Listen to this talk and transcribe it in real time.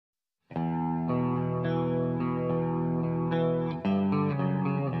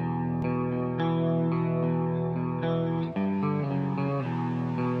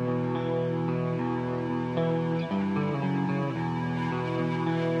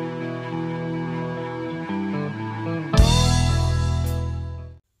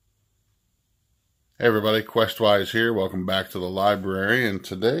Hey everybody, Questwise here. Welcome back to the library, and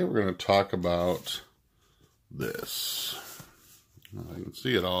today we're going to talk about this. I can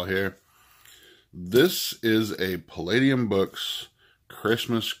see it all here. This is a Palladium Books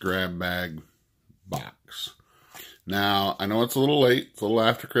Christmas Grab Bag box. Now, I know it's a little late, it's a little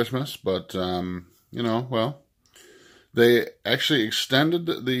after Christmas, but, they actually extended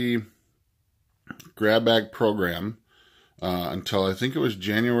the grab bag program until I think it was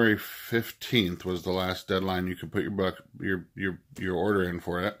January 15th was the last deadline you could put your order in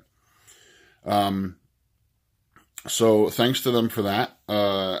for it. So thanks to them for that.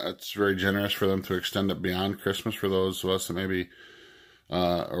 It's very generous for them to extend it beyond Christmas for those of us that maybe,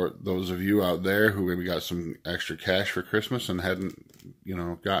 or those of you out there who maybe got some extra cash for Christmas and hadn't,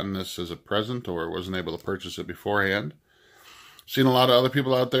 gotten this as a present or wasn't able to purchase it beforehand. Seen a lot of other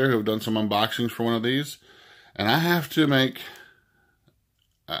people out there who have done some unboxings for one of these. And I have to make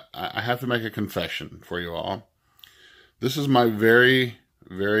a confession for you all. This is my very,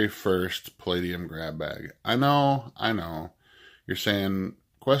 very first Palladium grab bag. I know. You're saying,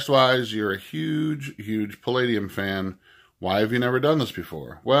 Questwise, you're a huge, huge Palladium fan. Why have you never done this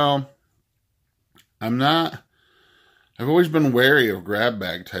before? Well, I'm not. I've always been wary of grab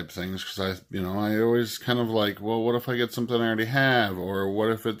bag type things because I always kind of like, well, what if I get something I already have? Or what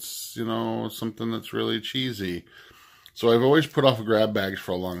if it's, something that's really cheesy? So I've always put off grab bags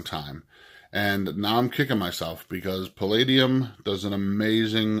for a long time. And now I'm kicking myself because Palladium does an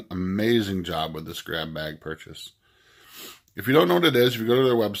amazing, amazing job with this grab bag purchase. If you don't know what it is, if you go to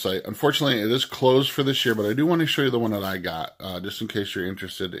their website, unfortunately it is closed for this year, but I do want to show you the one that I got, just in case you're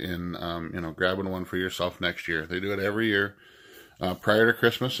interested in, grabbing one for yourself next year. They do it every year, prior to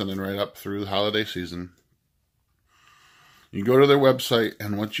Christmas and then right up through the holiday season. You go to their website,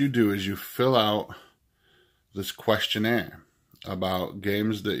 and what you do is you fill out this questionnaire about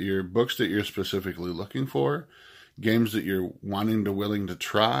books that you're specifically looking for, games that you're willing to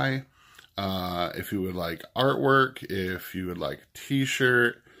try. If you would like artwork, if you would like a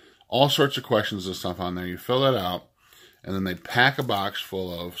t-shirt, all sorts of questions and stuff on there. You fill that out, and then they pack a box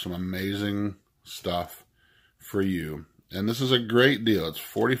full of some amazing stuff for you. And this is a great deal. It's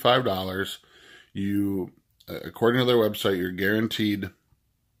 $45. According to their website, you're guaranteed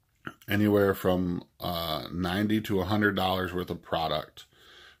anywhere from $90 to $100 worth of product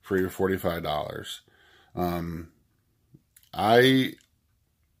for your $45.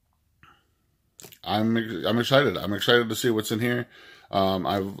 I'm excited. I'm excited to see what's in here.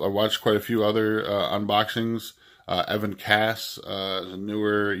 I watched quite a few other unboxings. Evan Cass is a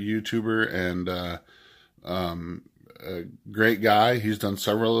newer YouTuber and a great guy. He's done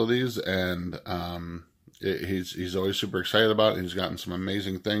several of these, and he's always super excited about it. He's gotten some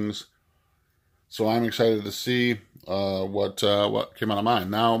amazing things. So I'm excited to see what came out of mine.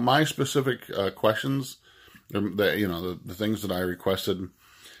 Now, my specific questions, the things that I requested.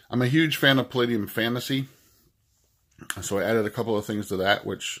 I'm a huge fan of Palladium Fantasy, so I added a couple of things to that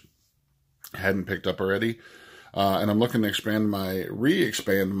which I hadn't picked up already, and I'm looking to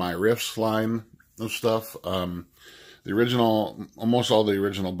re-expand my Rifts line of stuff. Almost all the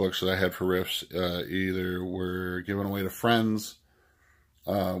original books that I had for Rifts either were given away to friends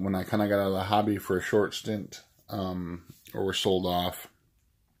when I kind of got out of the hobby for a short stint, or were sold off,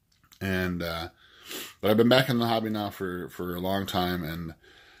 and but I've been back in the hobby now for a long time, and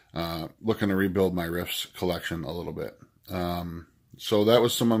looking to rebuild my Rifts collection a little bit. So that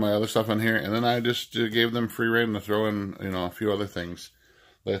was some of my other stuff on here. And then I just gave them free rein to throw in, a few other things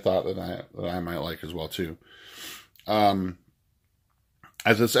that I thought that I might like as well too. At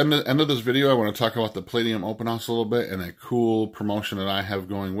this end of this video, I want to talk about the Palladium Open House a little bit and a cool promotion that I have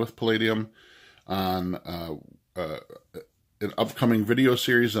going with Palladium on an upcoming video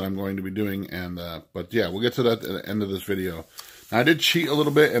series that I'm going to be doing. But yeah, we'll get to that at the end of this video. Now, I did cheat a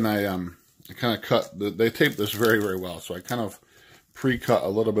little bit, and I kind of they taped this very, very well, so I kind of pre-cut a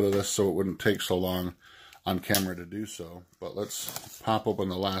little bit of this so it wouldn't take so long on camera to do so. But let's pop open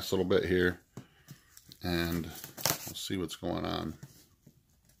the last little bit here, and we'll see what's going on.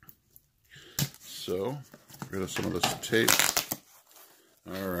 So, get rid of some of this tape.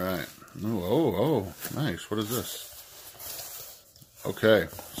 All right. Oh, nice. What is this? Okay,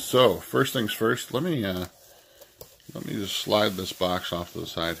 so first things first, let me just slide this box off to the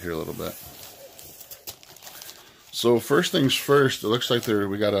side here a little bit. So first things first, it looks like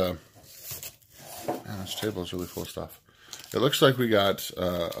we got man, this table is really full of stuff. It looks like we got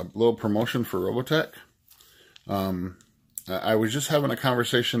a little promotion for Robotech. I was just having a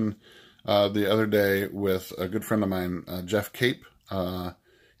conversation the other day with a good friend of mine, Jeff Cape.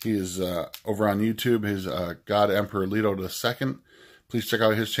 He is over on YouTube. He's God Emperor Leto II. please check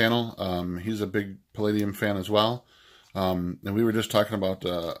out his channel. He's a big Palladium fan as well. And we were just talking about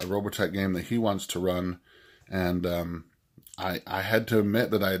a Robotech game that he wants to run. And I had to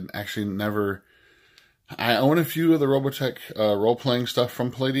admit that I'd actually never... I own a few of the Robotech role-playing stuff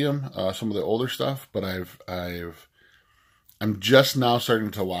from Palladium, some of the older stuff, but I'm just now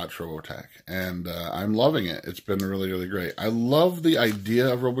starting to watch Robotech, and I'm loving it. It's been really, really great. I love the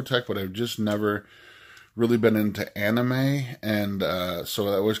idea of Robotech, but I've just never really been into anime, and so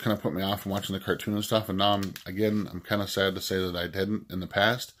that always kind of put me off from watching the cartoon and stuff, and now I'm kind of sad to say that I didn't in the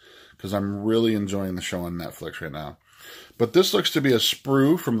past, because I'm really enjoying the show on Netflix right now. But this looks to be a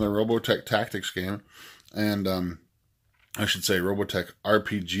sprue from the Robotech Tactics game, and I should say Robotech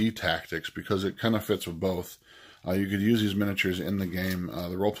RPG Tactics, because it kind of fits with both. You could use these miniatures in the game,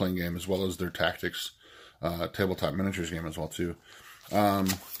 the role-playing game, as well as their tactics tabletop miniatures game as well, too.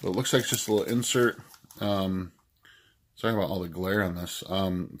 But it looks like it's just a little insert. Sorry about all the glare on this.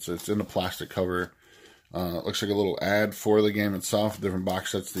 It's in a plastic cover. It looks like a little ad for the game itself, different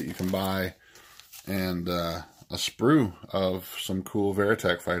box sets that you can buy, and a sprue of some cool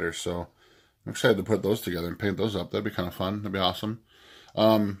Veritech fighters. So I'm excited to put those together and paint those up. That'd be kind of fun. That'd be awesome.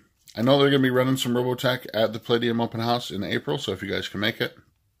 I know they're going to be running some Robotech at the Palladium Open House in April, so if you guys can make it,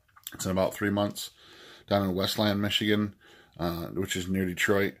 it's in about 3 months down in Westland, Michigan, which is near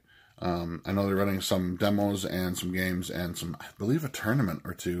Detroit. I know they're running some demos and some games and some, I believe, a tournament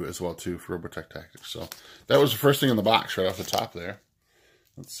or two as well, too, for Robotech Tactics. So that was the first thing in the box right off the top there.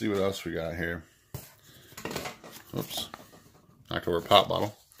 Let's see what else we got here. Oops. Knocked over a pop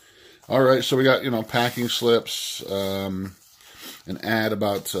bottle. All right, so we got, packing slips, an ad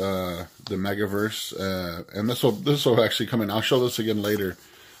about the Megaverse, and this will actually come in. I'll show this again later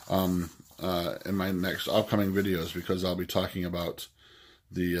in my next upcoming videos, because I'll be talking about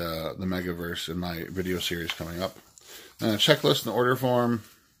the Megaverse in my video series coming up. Checklist and order form,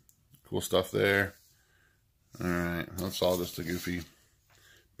 cool stuff there. All right, that's all just the goofy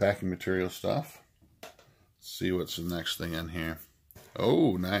packing material stuff. Let's see what's the next thing in here.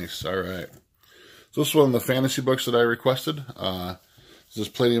 Oh, nice. All right. So this is one of the fantasy books that I requested. This is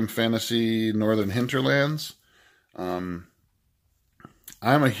Palladium Fantasy Northern Hinterlands. I'm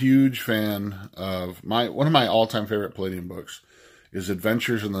a huge fan of one of my all-time favorite Palladium books is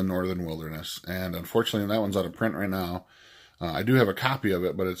Adventures in the Northern Wilderness. And unfortunately, that one's out of print right now. I do have a copy of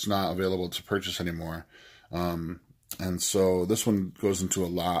it, but it's not available to purchase anymore. And so this one goes into a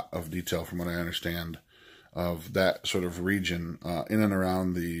lot of detail, from what I understand, of that sort of region in and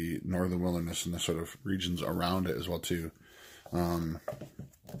around the Northern Wilderness and the sort of regions around it as well, too. Take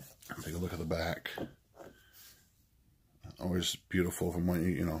a look at the back. Always beautiful from what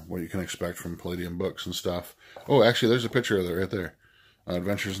what you can expect from Palladium books and stuff. Oh, actually, there's a picture of it right there.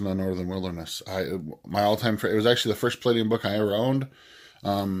 Adventures in the Northern Wilderness. My all-time favorite. It was actually the first Palladium book I ever owned,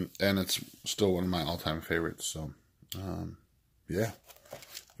 and it's still one of my all-time favorites. So, yeah,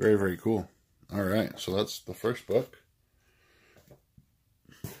 very, very cool. All right, so that's the first book.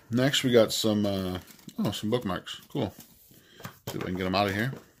 Next, we got some bookmarks. Cool. See if I can get them out of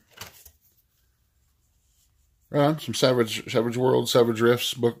here. Right on, some Savage World, Savage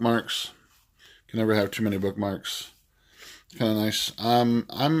Rifts bookmarks. Can never have too many bookmarks. Kind of nice.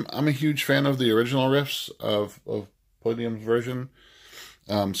 I'm a huge fan of the original riffs of Palladium's version.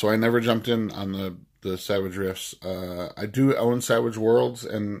 So I never jumped in on the Savage Rifts. I do own Savage Worlds,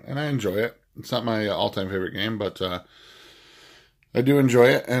 and I enjoy it. It's not my all-time favorite game, but I do enjoy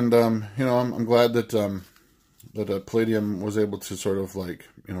it, and I'm glad that Palladium was able to sort of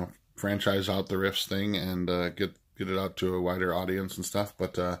franchise out the Rifts thing and get it out to a wider audience and stuff.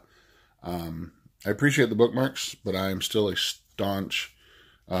 But I appreciate the bookmarks, but I am still a staunch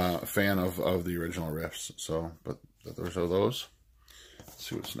fan of the original Rifts. So, but those are those. Let's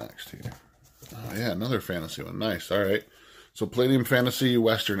see what's next here. Oh yeah, another fantasy one. Nice. All right. So Palladium Fantasy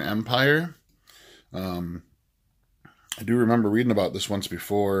Western Empire. I do remember reading about this once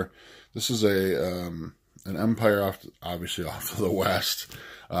before. This is an empire obviously off to the west,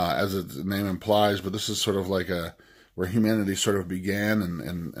 as its name implies, but this is sort of like where humanity sort of began,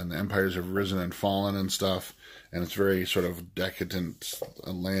 and the empires have risen and fallen and stuff, and it's very sort of decadent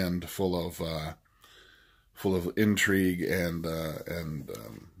land full of intrigue and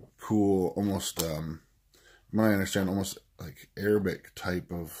cool, almost from what I understand, almost like Arabic type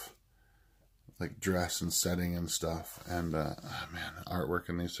of dress and setting and stuff. And man, artwork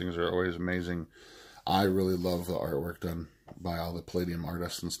in these things are always amazing. I really love the artwork done by all the Palladium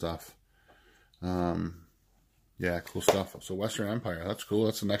artists and stuff. Yeah, cool stuff. So Western Empire, that's cool.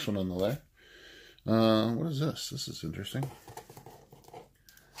 That's the next one on the list. What is this? This is interesting.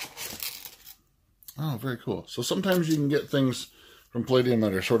 Oh, very cool. So sometimes you can get things from Palladium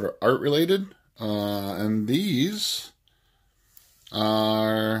that are sort of art related. And these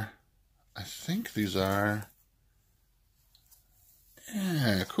are, I think these are,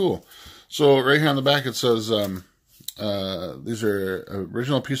 yeah, cool. So right here on the back it says, these are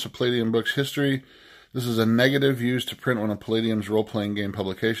original piece of Palladium Books history. This is a negative used to print one of Palladium's role-playing game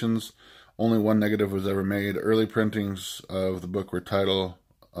publications. Only one negative was ever made. Early printings of the book were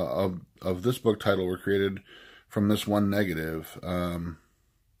of this book title were created from this one negative. So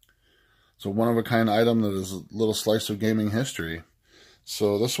one-of-a-kind item that is a little slice of gaming history.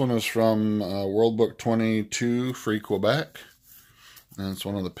 So this one is from World Book 22, Free Quebec. And it's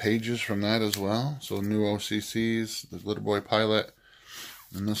one of the pages from that as well. So new OCCs, the Little Boy Pilot.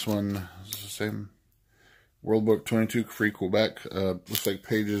 And this one is the same. World Book 22, Free Quebec. Looks like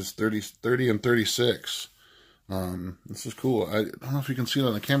pages 30 and 36. This is cool. I don't know if you can see it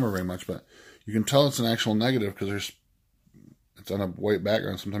on the camera very much, but you can tell it's an actual negative because it's on a white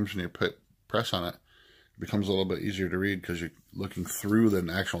background. Sometimes when you press on it, it becomes a little bit easier to read because you're looking through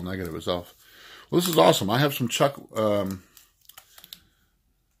the actual negative itself. Well, this is awesome. I have some Chuck...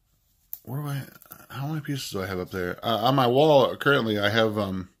 how many pieces do I have up there? On my wall, currently, I have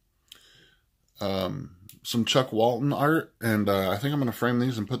some Chuck Walton art, and I think I'm going to frame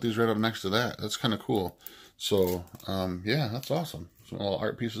these and put these right up next to that. That's kind of cool. So, yeah, that's awesome. Some little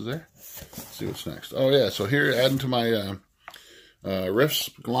art pieces there. Let's see what's next. Oh, yeah, so here, adding to my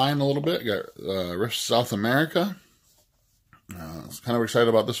Riffs line a little bit, got Riffs South America. I was kind of excited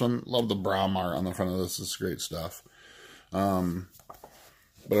about this one. Love the brown art on the front of this. This is great stuff.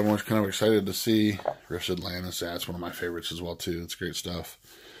 But I'm always kind of excited to see Riffs Atlantis. That's one of my favorites as well, too. It's great stuff.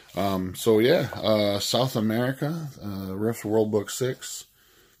 So, yeah, South America, Riffs World Book 6.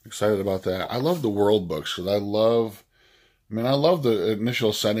 Excited about that. I love the world books because I love the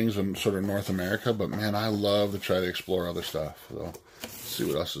initial settings in sort of North America, but, man, I love to try to explore other stuff. So, let's see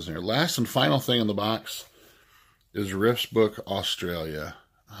what else is in here. Last and final thing in the box is Riffs Book Australia.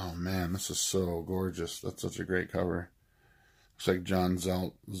 Oh, man, this is so gorgeous. That's such a great cover. Looks like John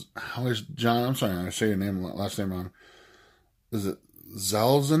how is John? I'm sorry, I say your last name wrong. Is it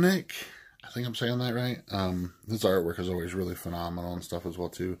Zalzanik? I think I'm saying that right. His artwork is always really phenomenal and stuff as well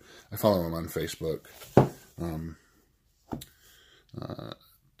too. I follow him on Facebook.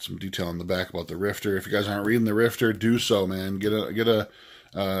 Some detail on the back about the Rifter. If you guys aren't reading the Rifter, do so, man. Get a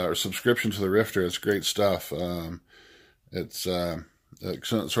subscription to the Rifter. It's great stuff. It's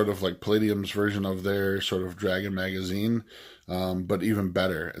sort of like Palladium's version of their sort of Dragon magazine, but even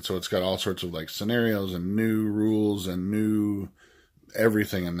better. So it's got all sorts of like scenarios and new rules and new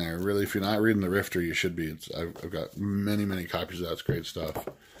everything in there. Really, if you're not reading the Rifter, you should be. I've got many copies of that. It's great stuff.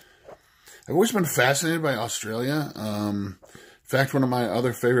 I've always been fascinated by Australia. In fact, one of my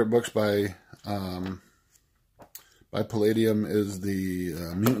other favorite books by Palladium is the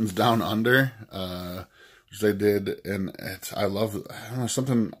Mutants Down Under, which they did, and I don't know,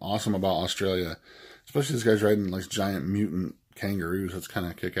 something awesome about Australia, especially this guy's riding like giant mutant kangaroos. That's kind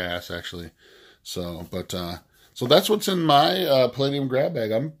of kick-ass, actually. So, so that's what's in my Palladium Grab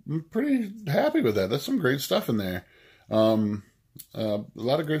Bag. I'm pretty happy with that. That's some great stuff in there. A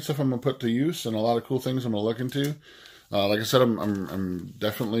lot of great stuff I'm going to put to use, and a lot of cool things I'm going to look into. Like I said, I'm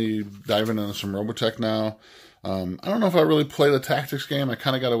definitely diving into some Robotech now. I don't know if I really play the tactics game. I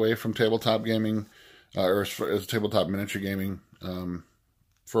kind of got away from tabletop gaming, or as tabletop miniature gaming,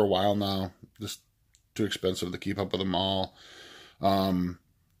 for a while now. Just too expensive to keep up with them all.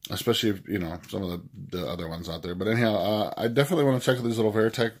 Especially if, some of the other ones out there. But anyhow, I definitely want to check out these little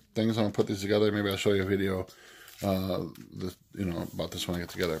Veritech things. I'm going to put these together. Maybe I'll show you a video, about this when I get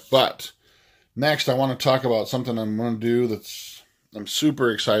together. But next, I want to talk about something I'm going to do I'm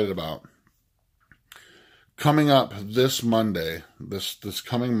super excited about. Coming up this Monday, this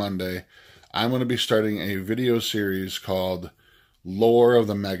coming Monday, I'm going to be starting a video series called Lore of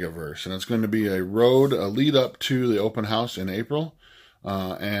the Megaverse. And it's going to be a lead up to the open house in April.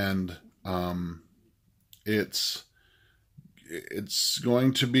 It's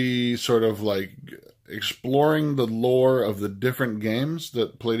going to be sort of like exploring the lore of the different games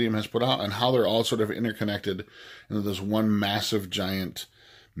that Palladium has put out and how they're all sort of interconnected into this one massive giant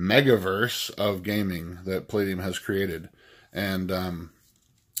megaverse of gaming that Palladium has created. And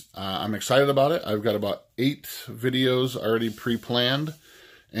I'm excited about it. I've got about 8 videos already pre-planned,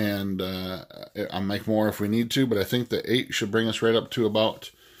 and I'll make more if we need to, but I think the 8 should bring us right up to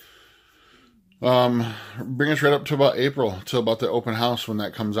about April, to about the open house when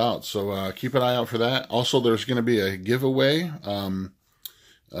that comes out. So keep an eye out for that. Also, there's going to be a giveaway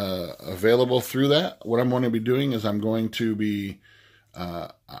available through that. What I'm going to be doing is I'm going to be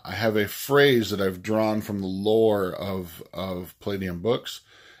I have a phrase that I've drawn from the lore of Palladium books,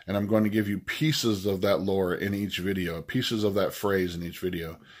 and I'm going to give you pieces of that lore in each video, pieces of that phrase in each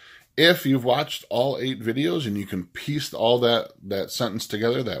video. If you've watched all 8 videos and you can piece all that sentence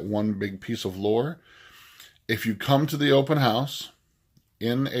together, that one big piece of lore, if you come to the open house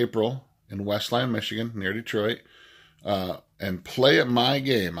in April in Westland, Michigan, near Detroit, and play at my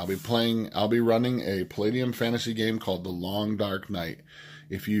game, I'll be running a Palladium fantasy game called The Long Dark Night.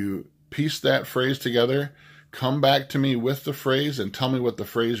 If you piece that phrase together, come back to me with the phrase and tell me what the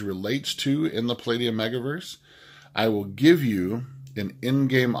phrase relates to in the Palladium Megaverse. I will give you an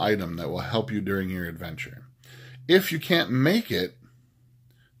in-game item that will help you during your adventure. If you can't make it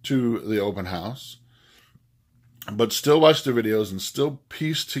to the open house, but still watch the videos and still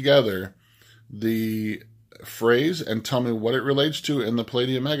piece together the phrase and tell me what it relates to in the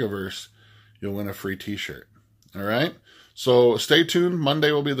Palladium Megaverse, you'll win a free t-shirt. All right? So stay tuned.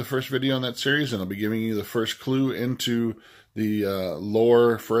 Monday will be the first video in that series, and I'll be giving you the first clue into the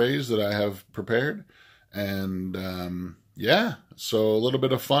lore phrase that I have prepared. And yeah, so a little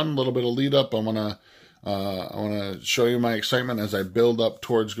bit of fun, a little bit of lead up. I want to show you my excitement as I build up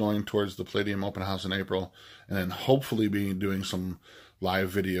towards going towards the Palladium Open House in April, and then hopefully be doing some live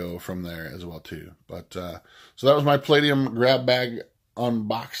video from there as well too. But so that was my Palladium Grab Bag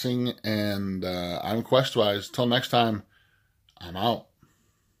unboxing, and I'm Questwise. Till next time, I'm out.